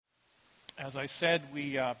As I said,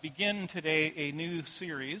 we begin today a new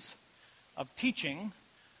series of teaching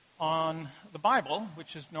on the Bible,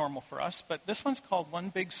 which is normal for us, but this one's called One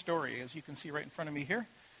Big Story, as you can see right in front of me here.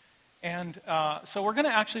 And so we're going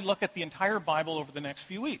to actually look at the entire Bible over the next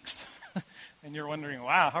few weeks. And you're wondering,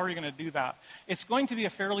 wow, how are you going to do that? It's going to be a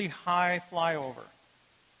fairly high flyover.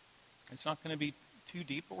 It's not going to be too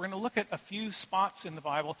deep, but we're going to look at a few spots in the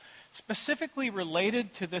Bible specifically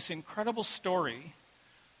related to this incredible story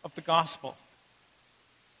of the gospel.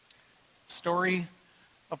 Story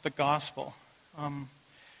of the gospel.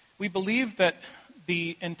 We believe that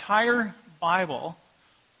the entire Bible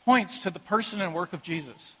points to the person and work of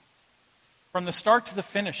Jesus. From the start to the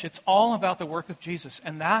finish, it's all about the work of Jesus,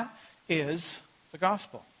 and that is the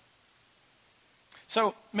gospel.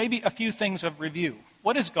 So maybe a few things of review.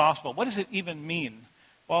 What is gospel? What does it even mean?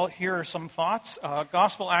 Well, here are some thoughts.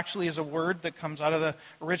 Gospel actually is a word that comes out of the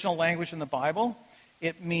original language in the Bible.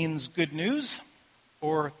 It means good news,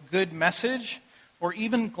 or good message, or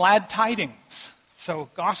even glad tidings. So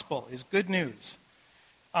gospel is good news.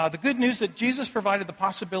 The good news that Jesus provided the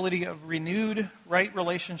possibility of renewed right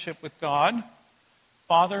relationship with God,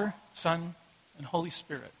 Father, Son, and Holy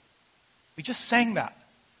Spirit. We just sang that.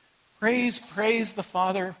 Praise the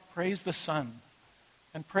Father, praise the Son,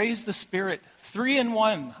 and praise the Spirit. 3 in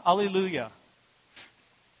 1. Alleluia.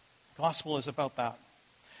 Gospel is about that.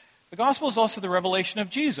 The gospel is also the revelation of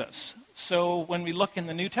Jesus. So when we look in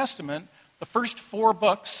the New Testament, the first 4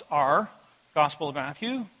 books are Gospel of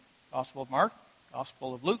Matthew, Gospel of Mark,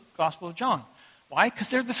 Gospel of Luke, Gospel of John. Why? Because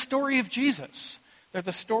they're the story of Jesus. They're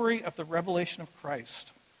the story of the revelation of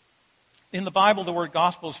Christ. In the Bible, the word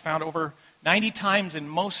gospel is found over 90 times in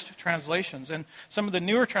most translations, and some of the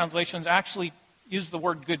newer translations actually use the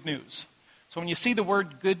word good news. So when you see the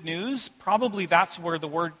word good news, probably that's where the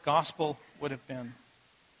word gospel would have been.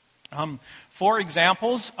 4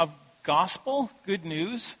 examples of gospel, good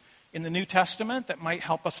news, in the New Testament that might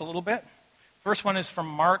help us a little bit. First one is from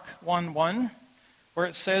Mark 1:1, where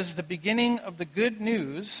it says, the beginning of the good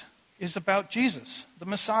news is about Jesus, the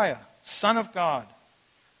Messiah, Son of God.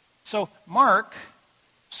 So Mark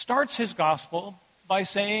starts his gospel by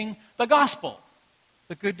saying the gospel,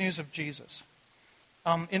 the good news of Jesus.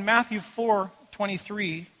 In Matthew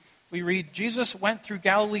 4:23, we read, Jesus went through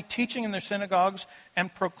Galilee teaching in their synagogues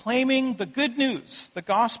and proclaiming the good news, the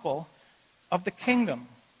gospel of the kingdom,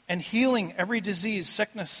 and healing every disease,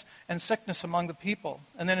 sickness among the people.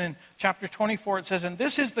 And then in chapter 24 it says, and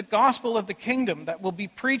this is the gospel of the kingdom that will be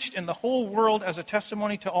preached in the whole world as a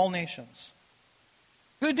testimony to all nations.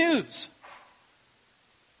 Good news.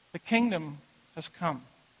 The kingdom has come.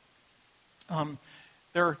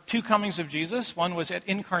 There are 2 comings of Jesus. One was at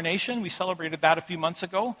Incarnation. We celebrated that a few months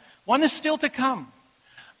ago. One is still to come.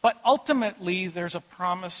 But ultimately, there's a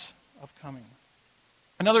promise of coming.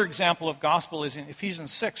 Another example of gospel is in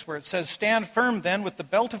Ephesians 6, where it says, stand firm then with the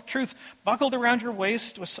belt of truth buckled around your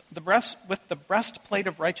waist, with the breastplate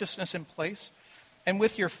of righteousness in place, and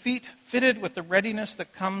with your feet fitted with the readiness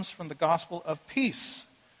that comes from the gospel of peace.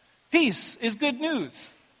 Peace is good news.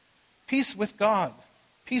 Peace with God.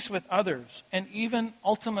 Peace with others, and even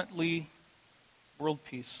ultimately, world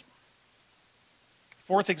peace.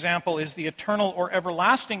 4th example is the eternal or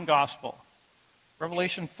everlasting gospel.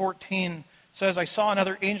 Revelation 14 says, I saw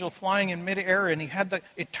another angel flying in midair, and he had the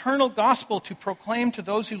eternal gospel to proclaim to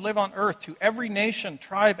those who live on earth, to every nation,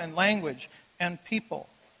 tribe, and language, and people.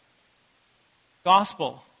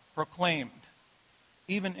 Gospel proclaimed,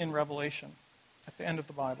 even in Revelation, at the end of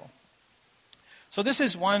the Bible. So this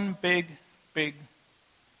is one big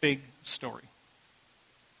story.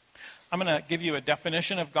 I'm going to give you a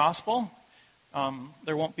definition of gospel.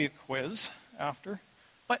 There won't be a quiz after,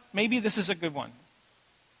 but maybe this is a good one.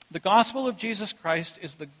 The gospel of Jesus Christ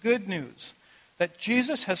is the good news that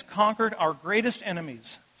Jesus has conquered our greatest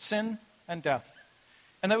enemies, sin and death,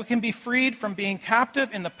 and that we can be freed from being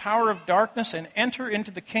captive in the power of darkness and enter into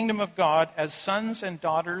the kingdom of God as sons and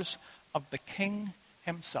daughters of the King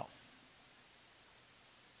himself.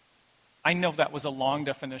 I know that was a long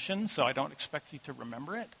definition, so I don't expect you to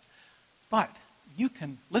remember it. But you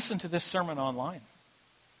can listen to this sermon online.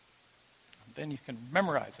 Then you can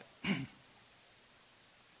memorize it.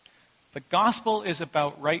 The gospel is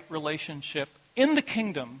about right relationship in the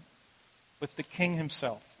kingdom with the King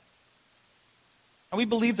himself. And we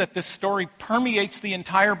believe that this story permeates the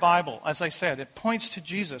entire Bible. As I said, it points to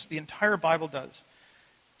Jesus. The entire Bible does.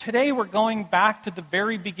 Today we're going back to the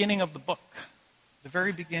very beginning of the book. The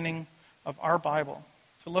very beginning of our Bible,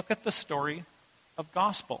 to look at the story of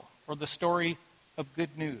gospel, or the story of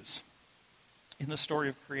good news in the story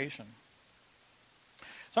of creation.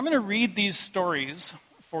 So I'm going to read these stories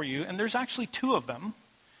for you, and there's actually 2 of them.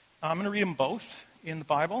 I'm going to read them both in the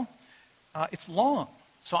Bible. It's long,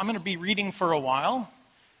 so I'm going to be reading for a while,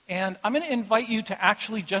 and I'm going to invite you to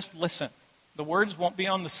actually just listen. The words won't be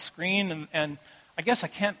on the screen, and I guess I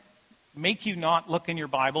can't make you not look in your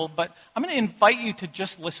Bible, but I'm going to invite you to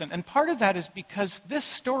just listen. And part of that is because this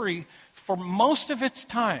story, for most of its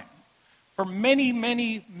time, for many,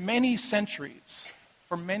 many, many centuries,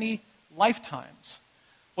 for many lifetimes,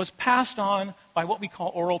 was passed on by what we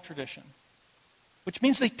call oral tradition, which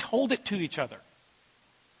means they told it to each other.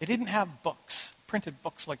 They didn't have books, printed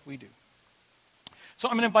books like we do. So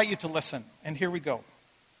I'm going to invite you to listen, and here we go.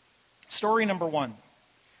 Story number 1.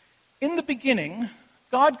 In the beginning,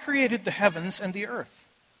 God created the heavens and the earth.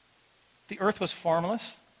 The earth was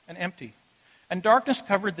formless and empty, and darkness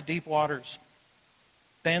covered the deep waters.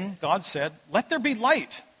 Then God said, "Let there be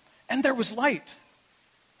light," and there was light.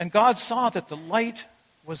 And God saw that the light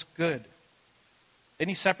was good. Then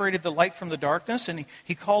he separated the light from the darkness, and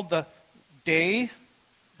he called the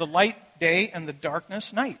light day, and the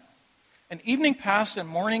darkness night. And evening passed, and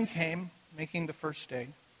morning came, making the first day.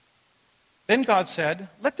 Then God said,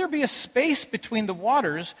 "Let there be a space between the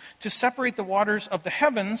waters to separate the waters of the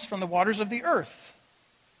heavens from the waters of the earth."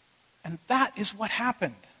 And that is what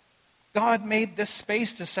happened. God made this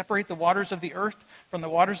space to separate the waters of the earth from the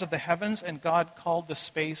waters of the heavens, and God called the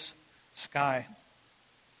space sky.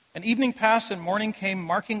 And evening passed, and morning came,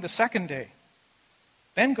 marking the second day.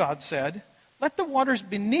 Then God said, "Let the waters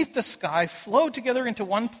beneath the sky flow together into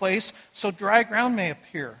one place, so dry ground may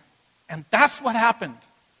appear." And that's what happened.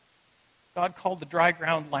 God called the dry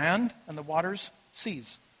ground land, and the waters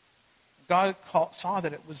seas. God saw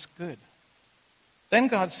that it was good. Then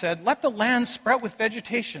God said, "Let the land sprout with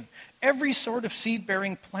vegetation, every sort of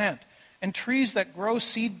seed-bearing plant, and trees that grow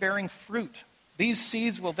seed-bearing fruit. These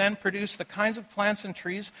seeds will then produce the kinds of plants and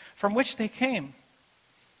trees from which they came."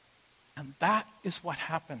 And that is what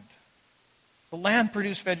happened. The land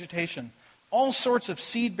produced vegetation, all sorts of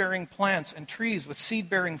seed-bearing plants and trees with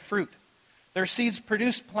seed-bearing fruit. Their seeds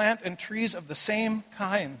produced plant and trees of the same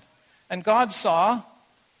kind. And God saw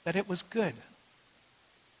that it was good.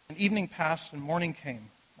 And evening passed and morning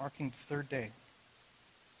came, marking the third day.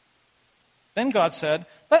 Then God said,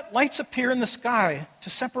 "Let lights appear in the sky to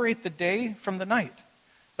separate the day from the night.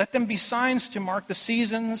 Let them be signs to mark the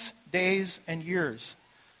seasons, days, and years.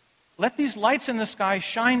 Let these lights in the sky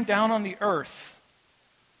shine down on the earth."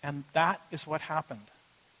 And that is what happened.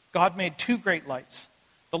 God made 2 great lights.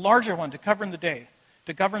 The larger one to govern the day,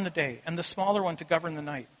 and the smaller one to govern the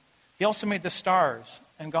night. He also made the stars,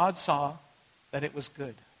 and God saw that it was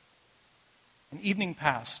good. And evening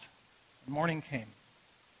passed, and morning came,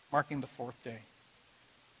 marking the 4th day.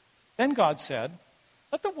 Then God said,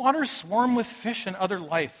 "Let the waters swarm with fish and other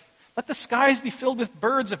life. Let the skies be filled with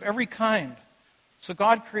birds of every kind." So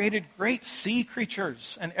God created great sea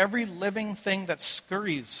creatures and every living thing that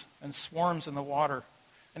scurries and swarms in the water,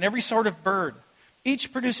 and every sort of bird,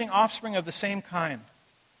 each producing offspring of the same kind.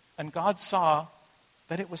 And God saw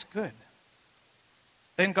that it was good.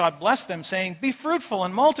 Then God blessed them, saying, "Be fruitful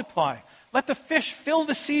and multiply. Let the fish fill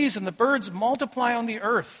the seas and the birds multiply on the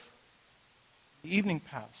earth." The evening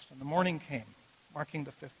passed and the morning came, marking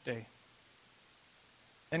the 5th day.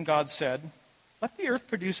 Then God said, "Let the earth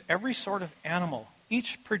produce every sort of animal,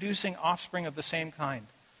 each producing offspring of the same kind.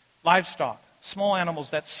 Livestock, small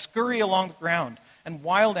animals that scurry along the ground, and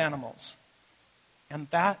wild animals." And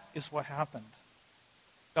that is what happened.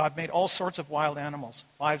 God made all sorts of wild animals,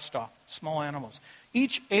 livestock, small animals,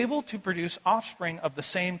 each able to produce offspring of the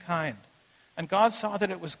same kind. And God saw that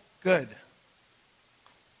it was good.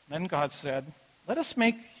 Then God said, "Let us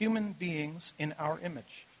make human beings in our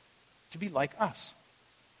image, to be like us.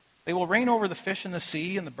 They will reign over the fish in the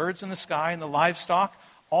sea, and the birds in the sky, and the livestock,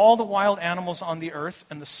 all the wild animals on the earth,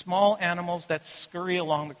 and the small animals that scurry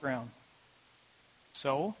along the ground."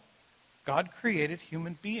 So, God created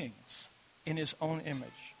human beings in his own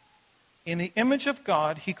image. In the image of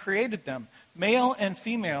God, he created them. Male and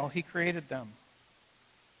female, he created them.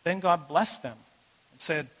 Then God blessed them and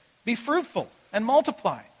said, "Be fruitful and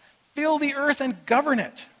multiply. Fill the earth and govern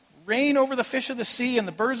it. Reign over the fish of the sea and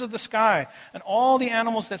the birds of the sky and all the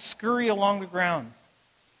animals that scurry along the ground."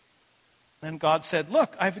 Then God said,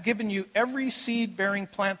 "Look, I've given you every seed-bearing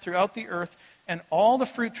plant throughout the earth and all the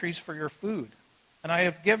fruit trees for your food. And I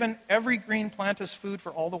have given every green plant as food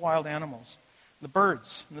for all the wild animals, the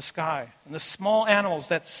birds in the sky, and the small animals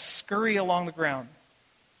that scurry along the ground.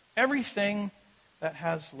 Everything that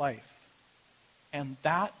has life." And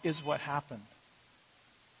that is what happened.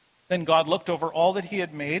 Then God looked over all that he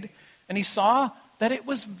had made, and he saw that it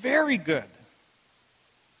was very good.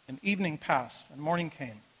 And evening passed, and morning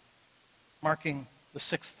came, marking the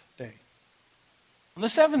 6th day. On On the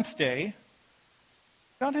seventh day,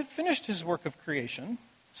 God had finished his work of creation,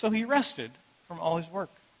 so he rested from all his work.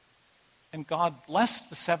 And God blessed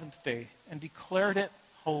the seventh day and declared it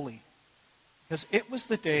holy, because it was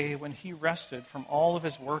the day when he rested from all of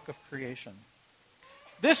his work of creation.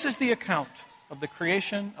 This is the account of the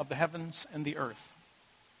creation of the heavens and the earth.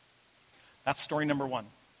 That's story number one.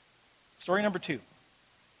 Story number two.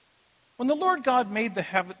 When the Lord God made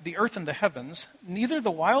the earth and the heavens, neither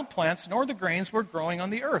the wild plants nor the grains were growing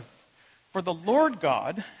on the earth, for the Lord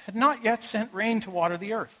God had not yet sent rain to water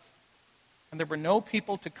the earth, and there were no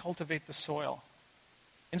people to cultivate the soil.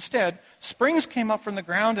 Instead, springs came up from the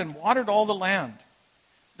ground and watered all the land.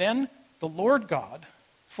 Then the Lord God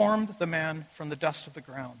formed the man from the dust of the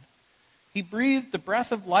ground. He breathed the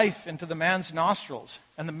breath of life into the man's nostrils,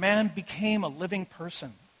 and the man became a living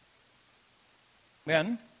person.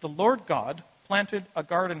 Then the Lord God planted a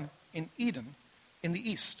garden in Eden in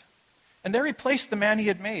the east, and there he placed the man he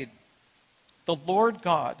had made. The Lord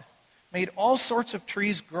God made all sorts of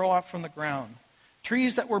trees grow up from the ground,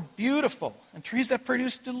 trees that were beautiful and trees that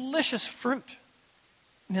produced delicious fruit.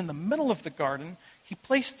 And in the middle of the garden, he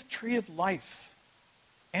placed the tree of life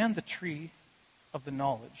and the tree of the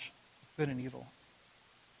knowledge of good and evil.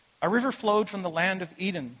 A river flowed from the land of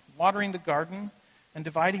Eden, watering the garden and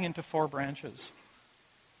dividing into 4 branches.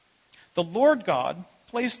 The Lord God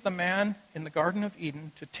placed the man in the Garden of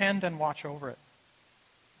Eden to tend and watch over it.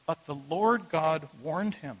 But the Lord God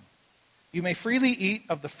warned him, "You may freely eat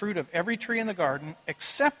of the fruit of every tree in the garden,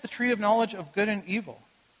 except the tree of knowledge of good and evil.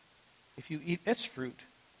 If you eat its fruit,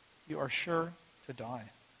 you are sure to die."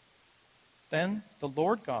 Then the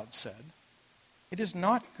Lord God said, "It is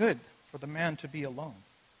not good for the man to be alone.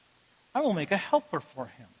 I will make a helper for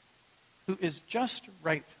him, who is just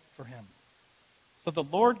right for him." So the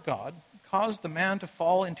Lord God caused the man to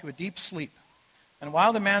fall into a deep sleep. And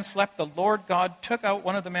while the man slept, the Lord God took out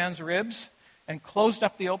one of the man's ribs and closed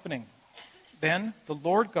up the opening. Then the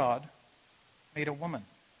Lord God made a woman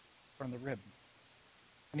from the rib,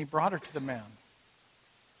 and he brought her to the man.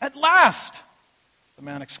 "At last," the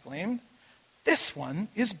man exclaimed, "this one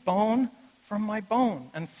is bone from my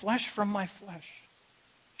bone and flesh from my flesh.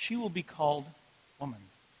 She will be called woman,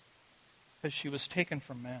 because she was taken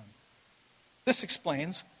from man." This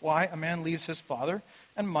explains why a man leaves his father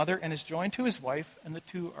and mother and is joined to his wife, and the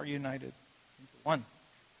two are united into one.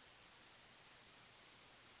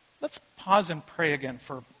 Let's pause and pray again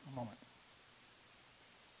for a moment.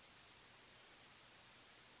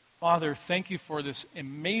 Father, thank you for this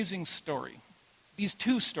amazing story, these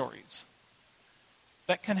 2 stories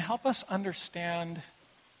that can help us understand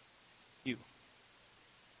you.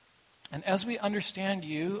 And as we understand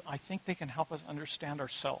you, I think they can help us understand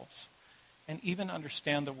ourselves and even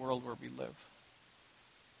understand the world where we live.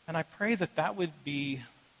 And I pray that that would be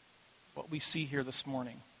what we see here this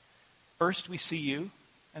morning. First, we see you.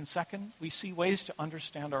 And second, we see ways to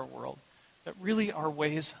understand our world that really are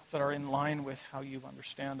ways that are in line with how you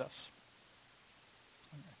understand us.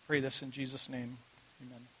 And I pray this in Jesus' name.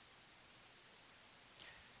 Amen.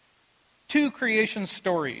 2 creation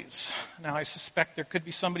stories. Now, I suspect there could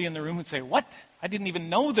be somebody in the room who'd say, "What? I didn't even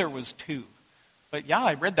know there was 2. But yeah,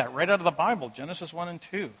 I read that right out of the Bible, Genesis 1 and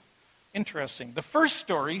 2. Interesting. The first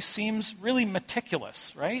story seems really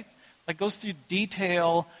meticulous, right? Like goes through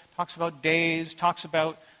detail, talks about days, talks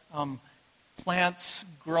about plants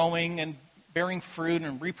growing and bearing fruit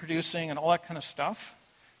and reproducing and all that kind of stuff.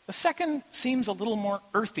 The second seems a little more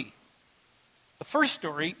earthy. The first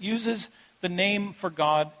story uses the name for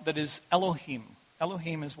God that is Elohim.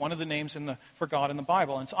 Elohim is one of the names for God in the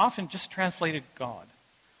Bible, and it's often just translated God.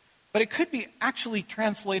 But it could be actually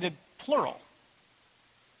translated plural.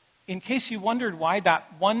 In case you wondered why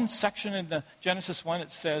that one section in the Genesis 1, it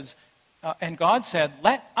says, and God said,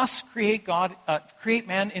 "Let us create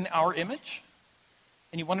man in our image."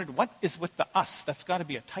 And you wondered, what is with the us? That's got to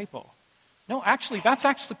be a typo. No, actually, that's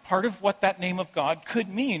actually part of what that name of God could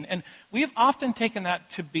mean. And we've often taken that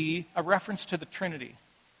to be a reference to the Trinity.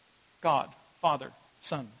 God, Father,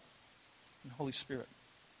 Son, and Holy Spirit.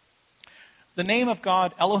 The name of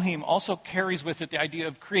God, Elohim, also carries with it the idea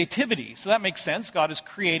of creativity. So that makes sense. God is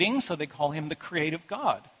creating, so they call him the creative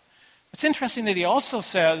God. It's interesting that he also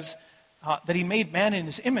says that he made man in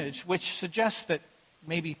his image, which suggests that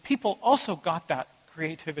maybe people also got that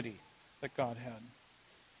creativity that God had.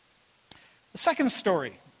 The second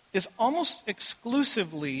story is almost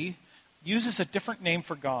exclusively uses a different name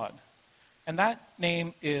for God. And that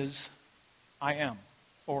name is I Am,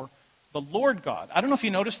 or the Lord God. I don't know if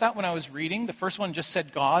you noticed that when I was reading. The first one just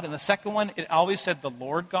said God, and the second one, it always said the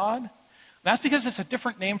Lord God. That's because it's a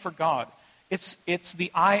different name for God. It's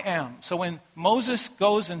the I Am. So when Moses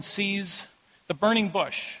goes and sees the burning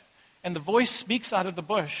bush, and the voice speaks out of the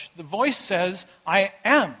bush. The voice says, I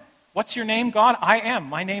am. What's your name, God? I am.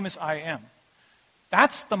 My name is I am.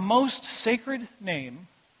 That's the most sacred name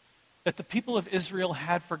that the people of Israel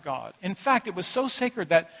had for God. In fact, it was so sacred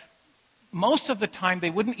that most of the time they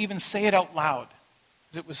wouldn't even say it out loud.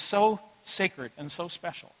 It was so sacred and so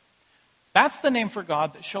special. That's the name for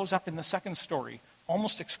God that shows up in the second story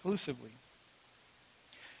almost exclusively.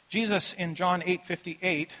 Jesus in John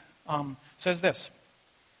 8:58 says this,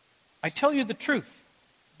 I tell you the truth,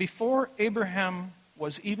 before Abraham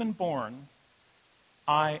was even born,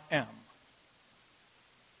 I am.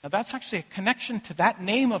 Now that's actually a connection to that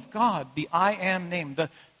name of God, the I am name, the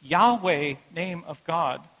Yahweh name of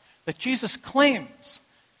God, that Jesus claims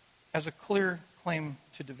as a clear claim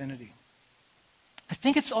to divinity. I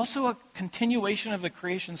think it's also a continuation of the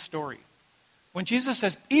creation story. When Jesus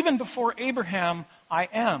says, even before Abraham, I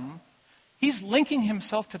am, he's linking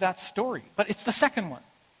himself to that story. But it's the second one,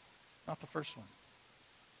 not the first one.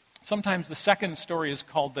 Sometimes the second story is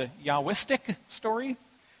called the Yahwistic story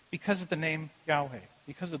because of the name Yahweh,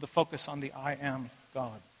 because of the focus on the I am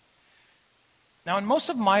God. Now, in most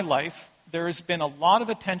of my life, there has been a lot of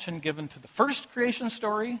attention given to the first creation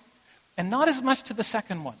story and not as much to the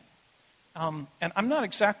second one. And I'm not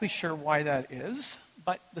exactly sure why that is,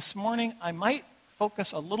 but this morning I might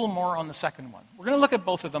focus a little more on the second one. We're going to look at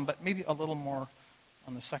both of them, but maybe a little more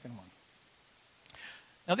on the second one.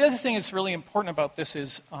 Now, the other thing that's really important about this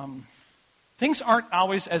is things aren't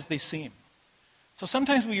always as they seem. So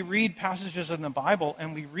sometimes we read passages in the Bible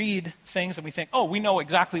and we read things and we think, oh, we know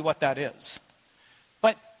exactly what that is.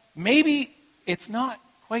 But maybe it's not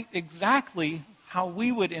quite exactly how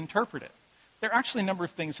we would interpret it. There are actually a number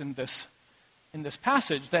of things in this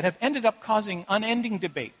passage that have ended up causing unending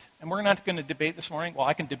debate. And we're not going to debate this morning. Well,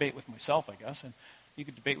 I can debate with myself, I guess, and you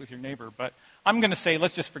could debate with your neighbor. But I'm going to say,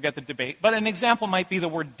 let's just forget the debate. But an example might be the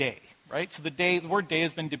word day, right? So the word day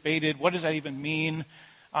has been debated. What does that even mean?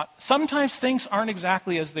 Sometimes things aren't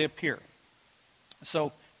exactly as they appear.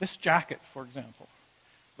 So this jacket, for example,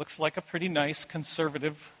 looks like a pretty nice,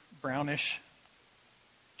 conservative, brownish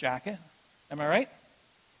jacket. Am I right?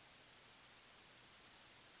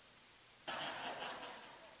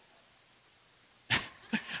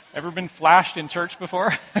 Ever been flashed in church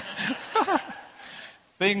before?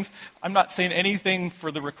 I'm not saying anything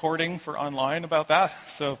for the recording for online about that,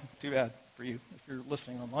 so too bad for you if you're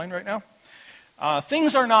listening online right now.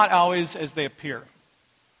 Things are not always as they appear.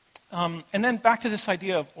 And then back to this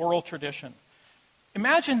idea of oral tradition.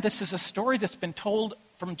 Imagine this is a story that's been told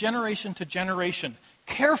from generation to generation,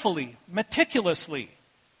 carefully, meticulously.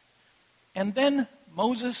 And then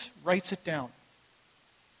Moses writes it down.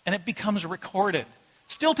 And it becomes recorded.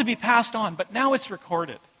 Still to be passed on, but now it's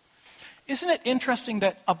recorded. Isn't it interesting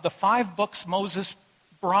that of the 5 books Moses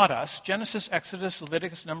brought us, Genesis, Exodus,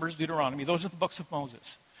 Leviticus, Numbers, Deuteronomy, those are the books of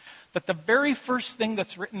Moses, that the very first thing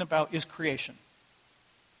that's written about is creation?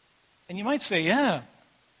 And you might say, yeah,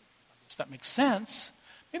 that makes sense.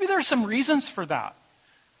 Maybe there are some reasons for that.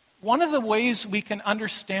 One of the ways we can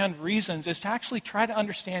understand reasons is to actually try to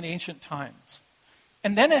understand ancient times.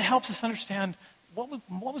 And then it helps us understand what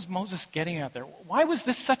was Moses getting at there? Why was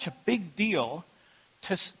this such a big deal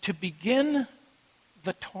to begin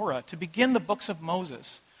the Torah, to begin the books of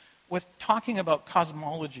Moses with talking about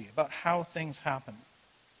cosmology, about how things happen?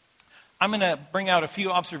 I'm going to bring out a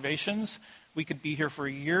few observations. We could be here for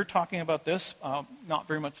a year talking about this, not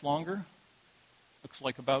very much longer. Looks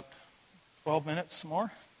like about 12 minutes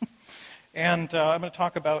more. And I'm going to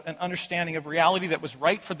talk about an understanding of reality that was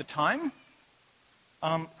right for the time.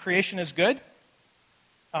 Creation is good.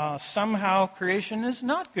 Somehow creation is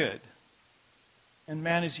not good. And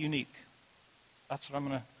man is unique. That's what I'm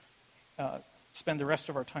going to spend the rest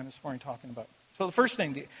of our time this morning talking about. So the first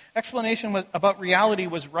thing, the explanation about reality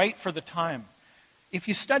was right for the time. If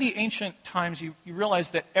you study ancient times, you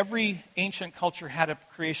realize that every ancient culture had a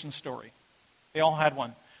creation story. They all had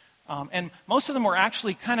one. And most of them were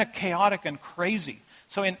actually kind of chaotic and crazy.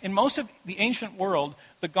 So in most of the ancient world,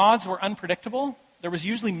 the gods were unpredictable. There was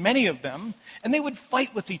usually many of them, and they would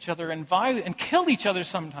fight with each other and vie and kill each other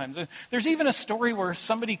sometimes. There's even a story where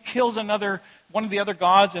somebody kills one of the other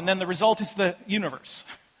gods, and then the result is the universe.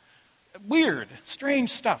 Weird,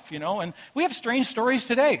 strange stuff, and we have strange stories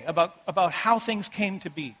today about how things came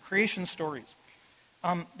to be, creation stories.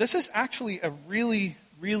 This is actually a really,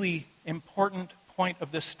 really important point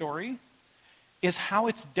of this story, is how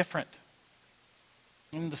it's different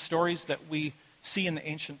in the stories that we see in the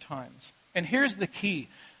ancient times. And here's the key.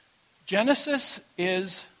 Genesis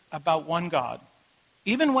is about one God.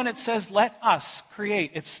 Even when it says, let us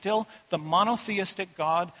create, it's still the monotheistic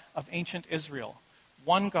God of ancient Israel.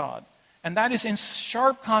 One God. And that is in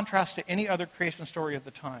sharp contrast to any other creation story of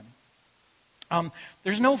the time.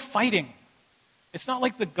 There's no fighting. It's not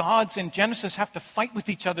like the gods in Genesis have to fight with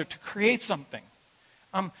each other to create something.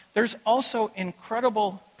 There's also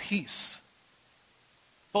incredible peace,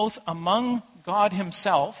 both among God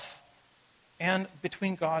himself and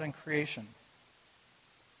between God and creation.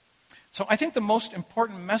 So I think the most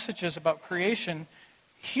important messages about creation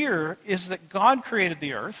here is that God created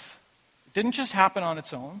the earth. It didn't just happen on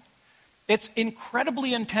its own. It's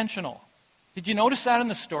incredibly intentional. Did you notice that in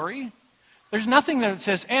the story? There's nothing that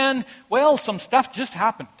says, and, well, some stuff just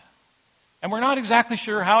happened. And we're not exactly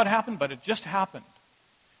sure how it happened, but it just happened.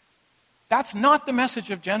 That's not the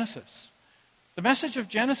message of Genesis. The message of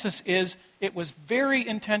Genesis is it was very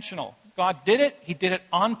intentional. God did it. He did it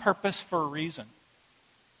on purpose for a reason.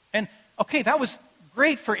 And, okay, that was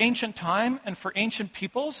great for ancient time and for ancient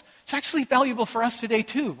peoples. It's actually valuable for us today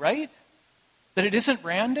too, right? That it isn't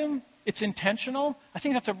random. It's intentional. I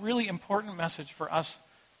think that's a really important message for us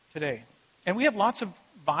today. And we have lots of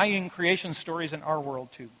vying creation stories in our world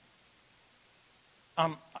too.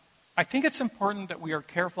 I think it's important that we are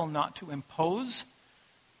careful not to impose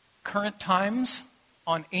current times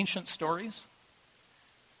on ancient stories.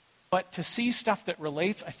 But to see stuff that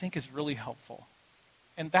relates, I think, is really helpful.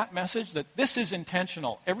 And that message that this is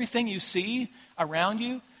intentional. Everything you see around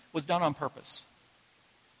you was done on purpose.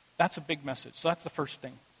 That's a big message. So that's the first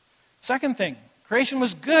thing. Second thing, creation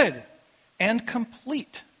was good and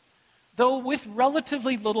complete, though with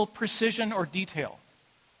relatively little precision or detail.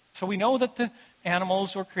 So we know that the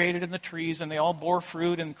animals were created in the trees and they all bore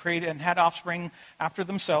fruit and created and had offspring after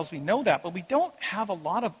themselves. We know that, but we don't have a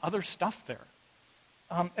lot of other stuff there.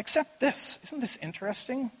 Except this. Isn't this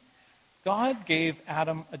interesting? God gave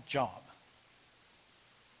Adam a job.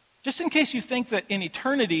 Just in case you think that in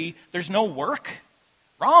eternity there's no work,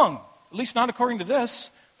 wrong. At least not according to this.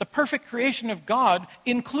 The perfect creation of God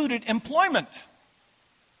included employment.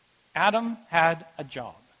 Adam had a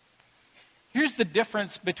job. Here's the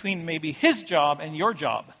difference between maybe his job and your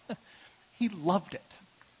job. He loved it.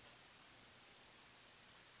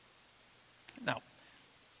 Now,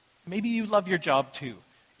 maybe you love your job too.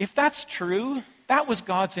 If that's true, that was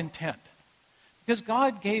God's intent. Because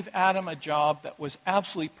God gave Adam a job that was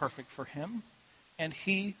absolutely perfect for him, and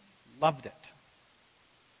he loved it.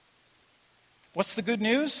 What's the good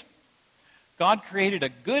news? God created a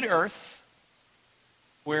good earth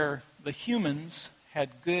where the humans had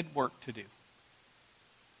good work to do.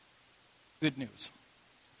 Good news.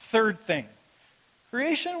 Third thing,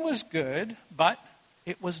 creation was good, but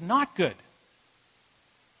it was not good.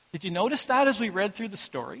 Did you notice that as we read through the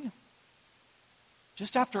story?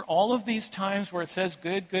 Just after all of these times where it says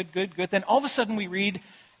good, good, good, good, then all of a sudden we read,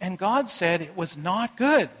 and God said it was not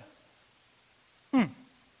good.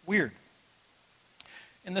 Weird.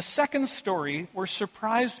 In the second story, we're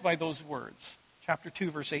surprised by those words. Chapter 2,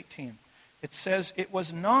 verse 18. It says, it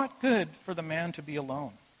was not good for the man to be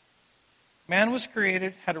alone. Man was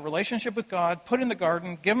created, had a relationship with God, put in the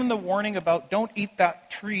garden, given the warning about don't eat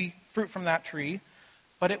that tree, fruit from that tree,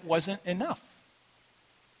 but it wasn't enough.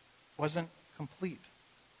 It wasn't complete.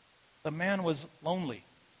 The man was lonely.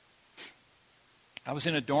 I was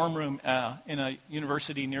in a dorm room in a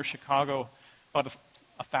university near Chicago about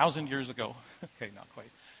 1,000 years ago. Okay, not quite.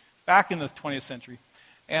 Back in the 20th century.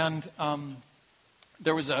 And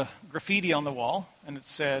there was a graffiti on the wall, and it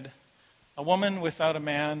said, a woman without a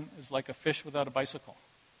man is like a fish without a bicycle.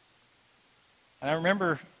 And I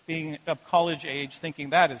remember being of college age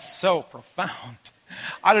thinking, that is so profound.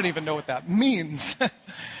 I don't even know what that means.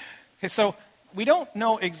 Okay, so we don't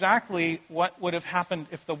know exactly what would have happened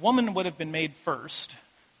if the woman would have been made first,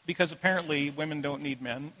 because apparently women don't need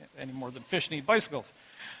men any more than fish need bicycles.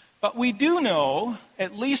 But we do know,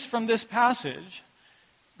 at least from this passage,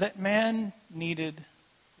 that man needed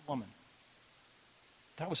woman.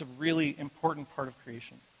 That was a really important part of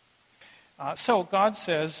creation. So God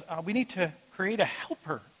says we need to create a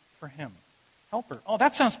helper for him. Helper. Oh,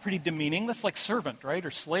 that sounds pretty demeaning. That's like servant, right?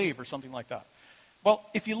 Or slave or something like that. Well,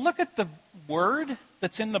 if you look at the word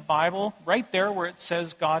that's in the Bible, right there where it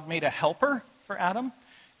says God made a helper for Adam,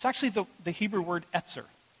 it's actually the Hebrew word etzer.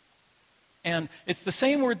 And it's the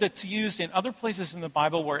same word that's used in other places in the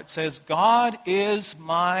Bible where it says, God is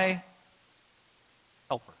my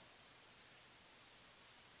helper.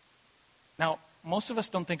 Now, most of us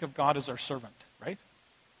don't think of God as our servant, right?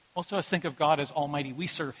 Most of us think of God as almighty. We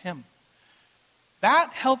serve him. That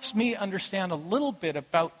helps me understand a little bit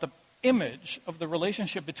about the image of the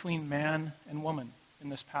relationship between man and woman in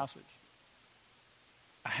this passage.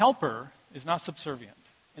 A helper is not subservient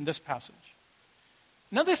in this passage.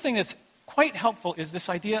 Another thing that's quite helpful is this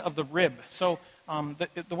idea of the rib. So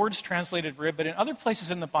the word's translated rib, but in other places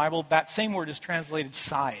in the Bible, that same word is translated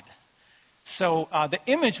side. So the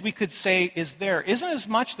image, we could say, is there. Isn't as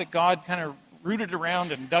much that God kind of rooted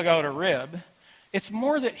around and dug out a rib. It's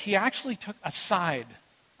more that he actually took a side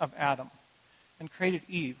of Adam and created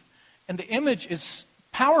Eve. And the image is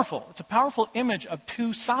powerful. It's a powerful image of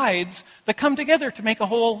two sides that come together to make a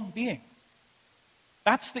whole being.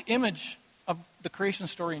 That's the image of the creation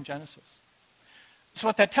story in Genesis. So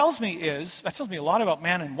what that tells me a lot about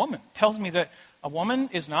man and woman. It tells me that a woman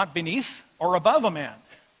is not beneath or above a man.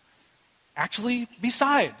 Actually,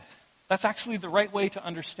 beside. That's actually the right way to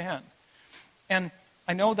understand. And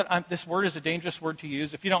I know that this word is a dangerous word to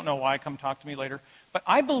use. If you don't know why, come talk to me later. But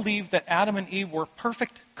I believe that Adam and Eve were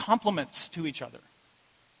perfect complements to each other.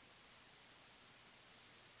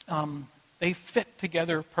 They fit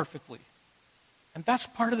together perfectly. And that's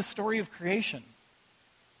part of the story of creation.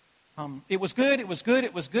 It was good, it was good,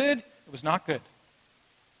 it was good, it was not good.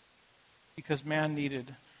 Because man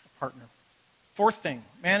needed a partner. Fourth thing,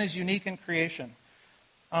 man is unique in creation.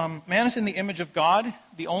 Man is in the image of God,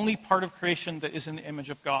 the only part of creation that is in the image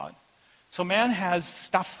of God. So man has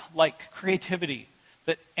stuff like creativity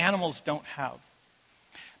that animals don't have.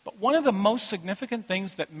 But one of the most significant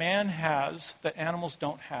things that man has that animals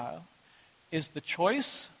don't have is the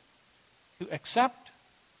choice to accept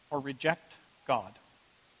or reject God.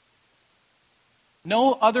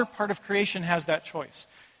 No other part of creation has that choice.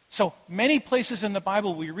 So many places in the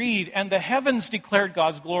Bible we read, and the heavens declared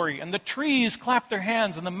God's glory, and the trees clapped their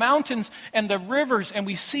hands, and the mountains and the rivers, and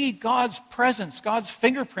we see God's presence, God's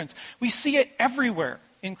fingerprints. We see it everywhere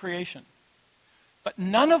in creation. But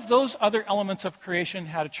none of those other elements of creation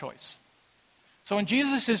had a choice. So when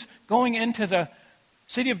Jesus is going into the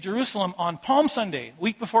city of Jerusalem on Palm Sunday,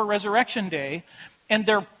 week before Resurrection Day, and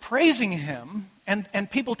they're praising him,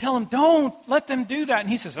 and people tell him, don't let them do that. And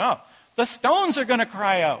he says, oh, the stones are going to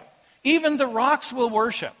cry out. Even the rocks will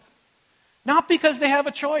worship. Not because they have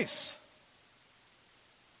a choice.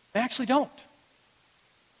 They actually don't.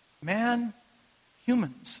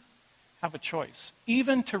 Humans have a choice,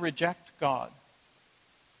 even to reject God.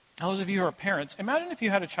 Those of you who are parents, imagine if you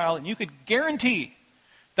had a child and you could guarantee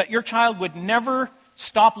that your child would never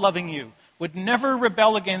stop loving you, would never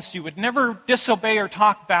rebel against you, would never disobey or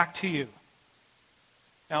talk back to you.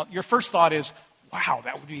 Now, your first thought is, wow,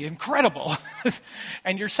 that would be incredible.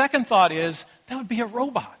 And your second thought is, that would be a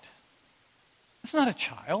robot. That's not a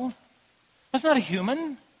child. That's not a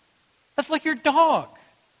human. That's like your dog.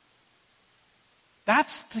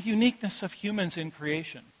 That's the uniqueness of humans in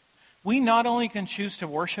creation. We not only can choose to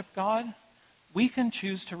worship God, we can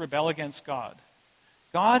choose to rebel against God.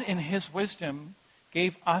 God, in his wisdom,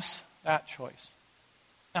 gave us that choice.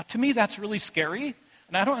 Now, to me, that's really scary,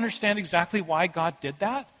 and I don't understand exactly why God did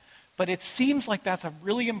that, but it seems like that's a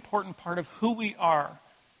really important part of who we are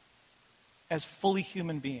as fully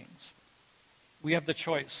human beings. We have the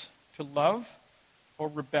choice to love or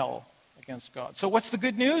rebel against God. So what's the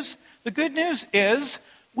good news? The good news is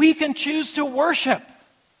we can choose to worship.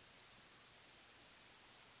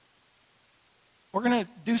 We're going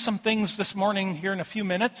to do some things this morning here in a few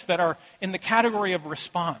minutes that are in the category of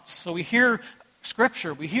response. So we hear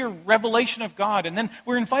Scripture, we hear revelation of God, and then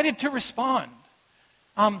we're invited to respond.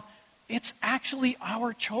 It's actually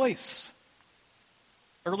our choice.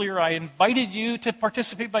 Earlier I invited you to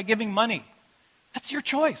participate by giving money. That's your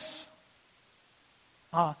choice.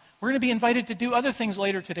 We're going to be invited to do other things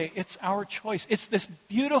later today. It's our choice. It's this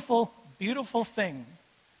beautiful, beautiful thing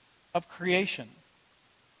of creation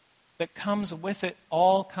that comes with it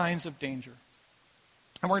all kinds of danger.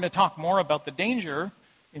 And we're going to talk more about the danger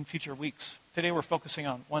in future weeks. Today we're focusing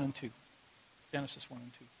on 1 and 2. Genesis 1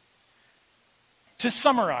 and 2. To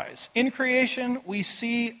summarize, in creation we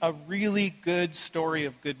see a really good story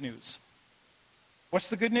of good news. What's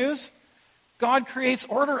the good news? God creates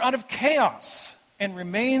order out of chaos and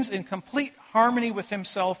remains in complete harmony with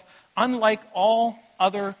himself, unlike all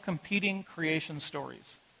other competing creation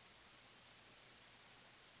stories.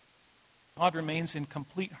 God remains in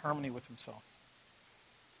complete harmony with himself.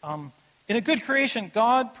 In a good creation,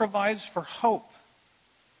 God provides for hope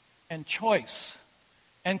and choice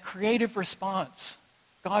and creative response.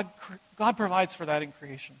 God provides for that in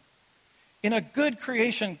creation. In a good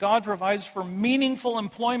creation, God provides for meaningful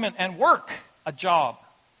employment and work, a job.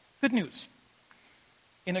 Good news.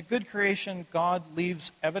 In a good creation, God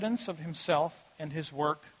leaves evidence of himself and his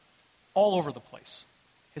work all over the place.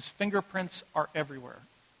 His fingerprints are everywhere.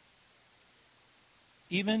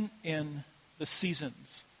 Even in the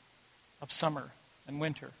seasons of summer and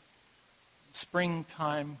winter,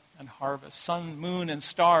 springtime and harvest, sun, moon, and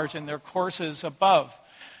stars in their courses above,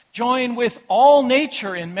 join with all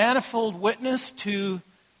nature in manifold witness to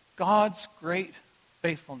God's great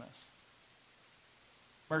faithfulness,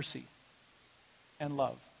 mercy, and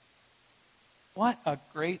love. What a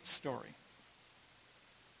great story.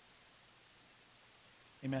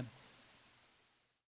 Amen.